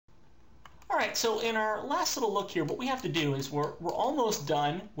All right, so in our last little look here, what we have to do is we're almost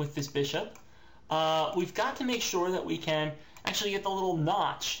done with this bishop. We've got to make sure that we can actually get the little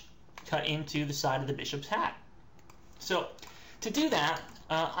notch cut into the side of the bishop's hat. So to do that,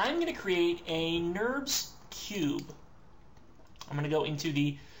 I'm going to create a NURBS cube. I'm going to go into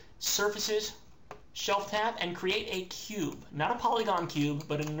the Surfaces Shelf tab and create a cube. Not a polygon cube,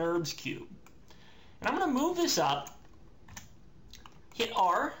 but a NURBS cube. And I'm going to move this up, hit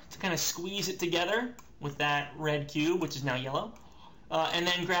R to kind of squeeze it together with that red cube, which is now yellow, and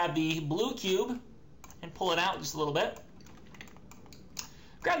then grab the blue cube and pull it out just a little bit.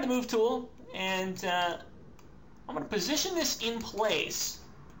 Grab the move tool, and I'm going to position this in place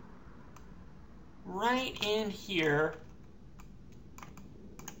right in here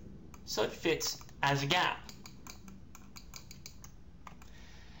so it fits as a gap.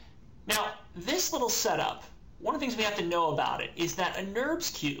 Now, this little setup, one of the things we have to know about it is that a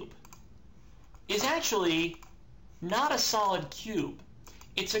NURBS cube is actually not a solid cube.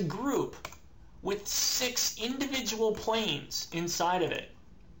 It's a group with 6 individual planes inside of it.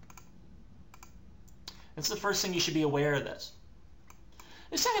 That's the first thing you should be aware of this.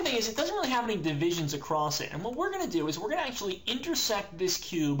 The second thing is it doesn't really have any divisions across it. And what we're going to do is we're going to actually intersect this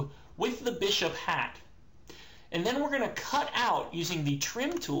cube with the bishop hat. And then we're going to cut out, using the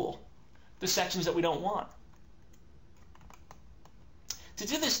trim tool, the sections that we don't want. To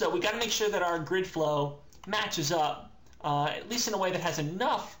do this, though, we've got to make sure that our grid flow matches up, at least in a way that has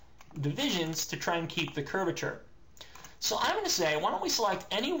enough divisions to try and keep the curvature. So I'm going to say, why don't we select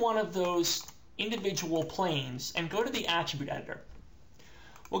any one of those individual planes and go to the attribute editor.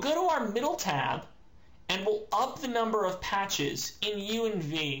 We'll go to our middle tab and we'll up the number of patches in U and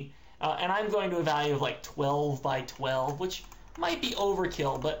V, and I'm going to a value of like 12 by 12, which might be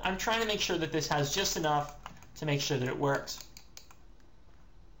overkill, but I'm trying to make sure that this has just enough to make sure that it works.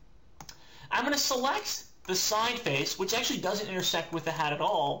 I'm going to select the side face, which actually doesn't intersect with the hat at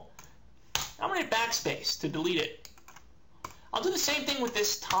all. I'm going to hit backspace to delete it. I'll do the same thing with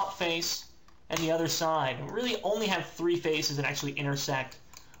this top face and the other side. We really only have 3 faces that actually intersect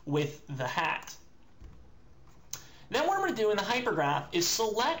with the hat. Then what I'm going to do in the hypergraph is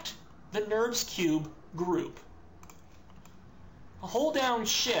select the NURBS cube group. I'll hold down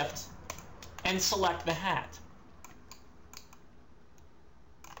Shift and select the hat.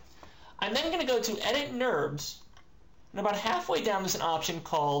 I'm then going to go to Edit NURBS, and about halfway down there's an option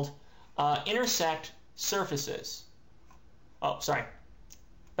called Intersect Surfaces. Oh, sorry.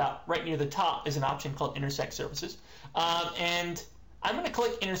 About right near the top is an option called Intersect Surfaces. And I'm going to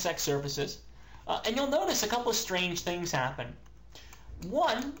click Intersect Surfaces, and you'll notice a couple of strange things happen.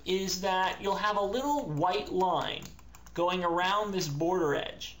 One is that you'll have a little white line going around this border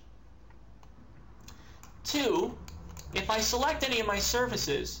edge. 2, if I select any of my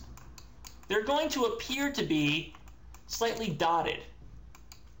surfaces, they're going to appear to be slightly dotted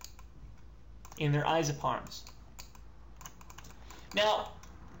in their isoparms. Now,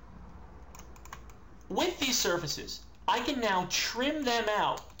 with these surfaces, I can now trim them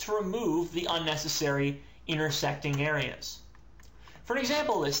out to remove the unnecessary intersecting areas. For an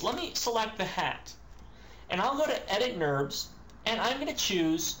example of this, let me select the hat, and I'll go to Edit NURBS, and I'm going to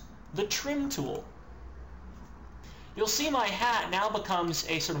choose the Trim tool. You'll see my hat now becomes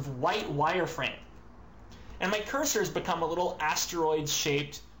a sort of white wireframe, and my cursor has become a little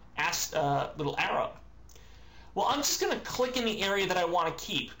asteroid-shaped little arrow. Well, I'm just going to click in the area that I want to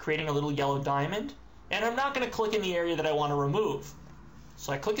keep, creating a little yellow diamond, and I'm not going to click in the area that I want to remove.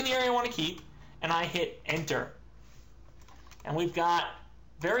 So I click in the area I want to keep, and I hit Enter. And we've got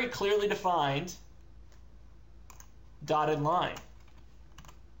very clearly defined dotted line.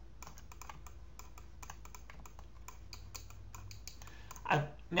 I've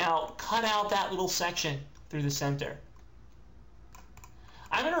now cut out that little section through the center.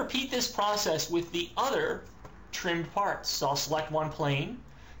 I'm going to repeat this process with the other trimmed parts. So I'll select one plane,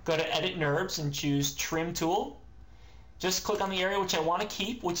 go to Edit NURBS and choose Trim Tool. Just click on the area which I want to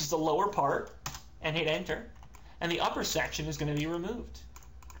keep, which is the lower part, and hit Enter. And the upper section is going to be removed.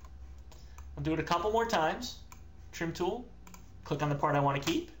 I'll do it a couple more times. Trim Tool, click on the part I want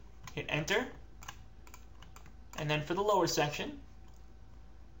to keep, hit Enter. And then for the lower section,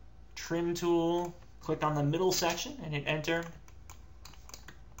 Trim Tool, click on the middle section and hit Enter.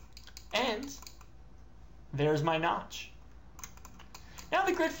 And there's my notch. Now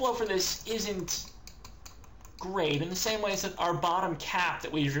the grid flow for this isn't great in the same way as that our bottom cap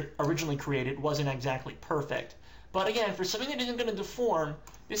that we originally created wasn't exactly perfect. But again, for something that isn't going to deform,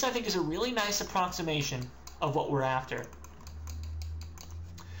 this I think is a really nice approximation of what we're after.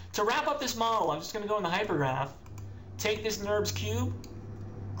 To wrap up this model, I'm just going to go in the hypergraph, take this NURBS cube,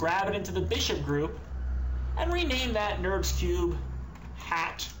 grab it into the bishop group, and rename that NURBS cube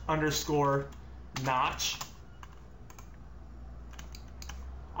hat underscore notch.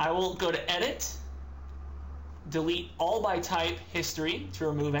 I will go to Edit, delete all by type history to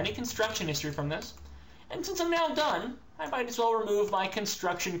remove any construction history from this. And since I'm now done, I might as well remove my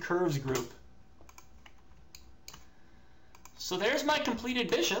construction curves group. So there's my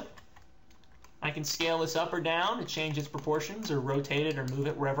completed bishop. I can scale this up or down to change its proportions or rotate it or move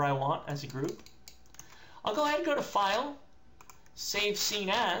it wherever I want as a group. I'll go ahead and go to File, Save Scene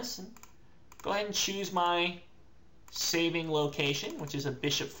As, and go ahead and choose my saving location, which is a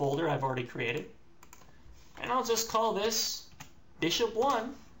bishop folder I've already created. And I'll just call this Bishop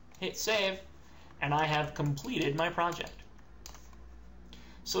 1, hit save, and I have completed my project.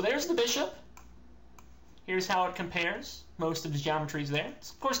 So there's the bishop. Here's how it compares. Most of the geometry is there.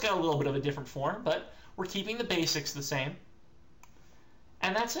 It's of course got a little bit of a different form, but we're keeping the basics the same.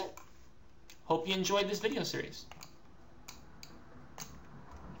 And that's it. Hope you enjoyed this video series.